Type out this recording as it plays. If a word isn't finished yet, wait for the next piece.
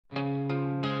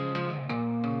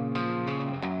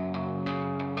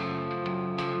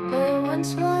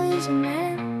once was a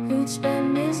man who'd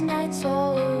spend his nights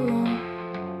all alone,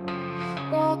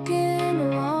 walking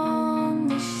along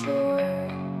the shore.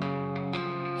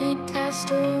 He'd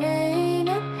cast a rain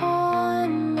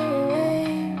upon the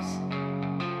waves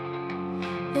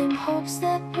in hopes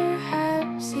that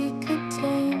perhaps he could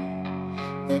tame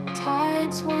the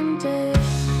tides one day.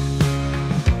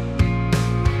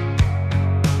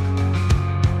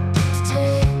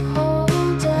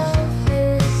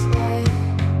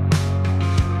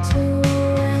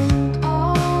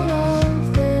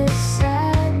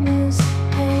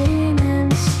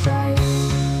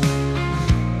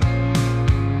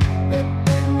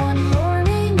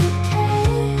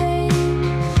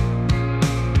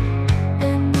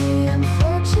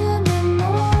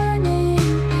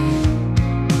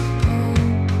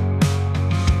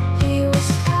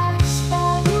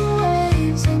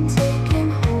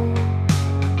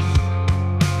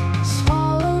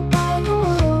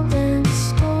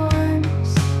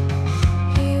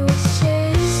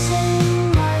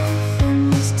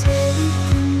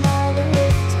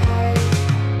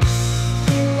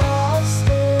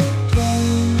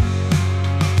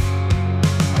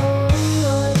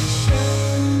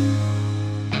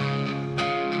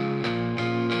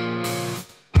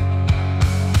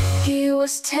 He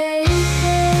was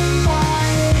taken by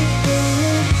the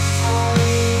riptide.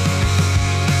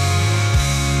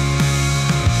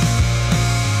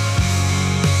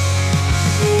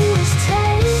 He was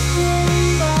taken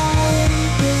by the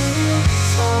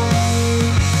riptide.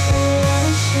 Oh, what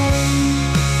a shame.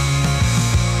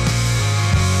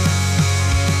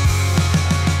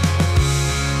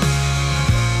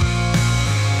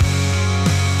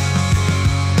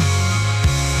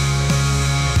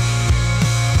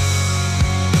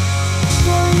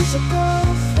 A girl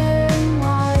fair and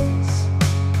wise,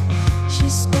 she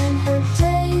spent her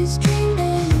days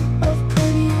dreaming of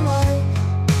pretty life,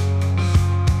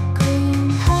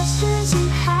 green pastures and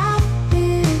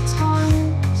happy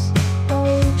times.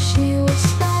 Oh, she would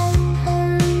spend her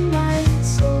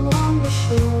nights along the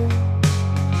shore,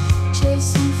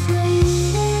 chasing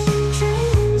fleeting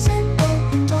dreams and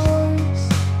open doors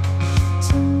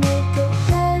to make a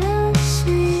better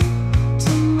sweet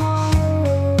tomorrow.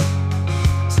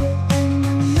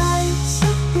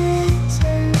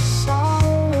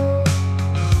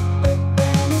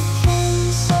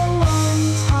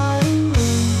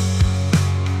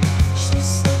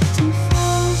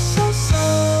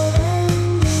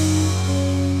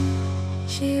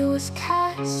 She was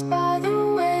cast by the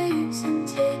waves and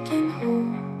taken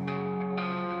home,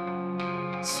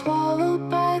 swallowed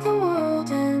by the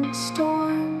world and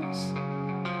storms.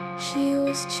 She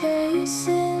was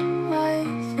chasing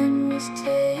life and was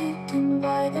taken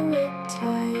by the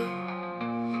riptide.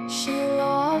 She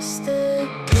lost the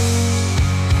game.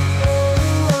 Oh,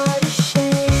 what a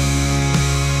shame.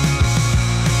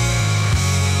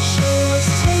 She was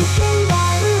taken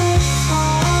by the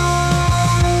riptide.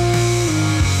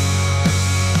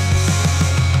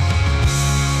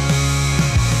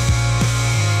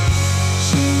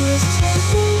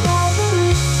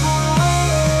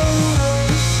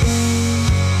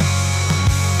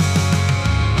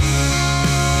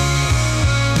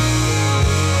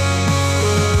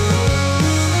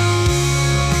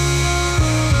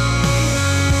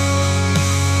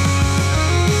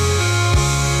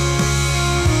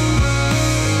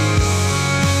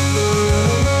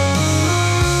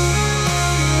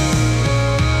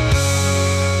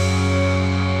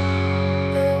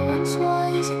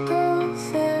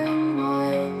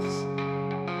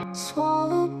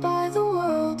 Swallowed by the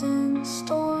world and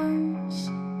storms,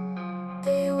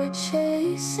 they were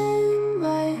chasing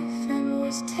life and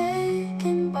was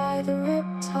taken by the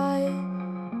riptide.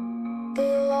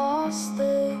 They lost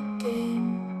the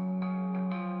game.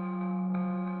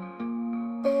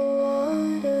 Oh,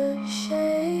 what a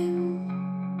shame.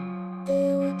 They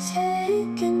were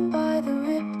taken by the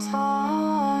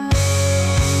riptide.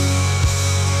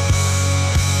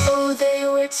 Oh, they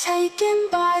were taken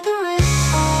by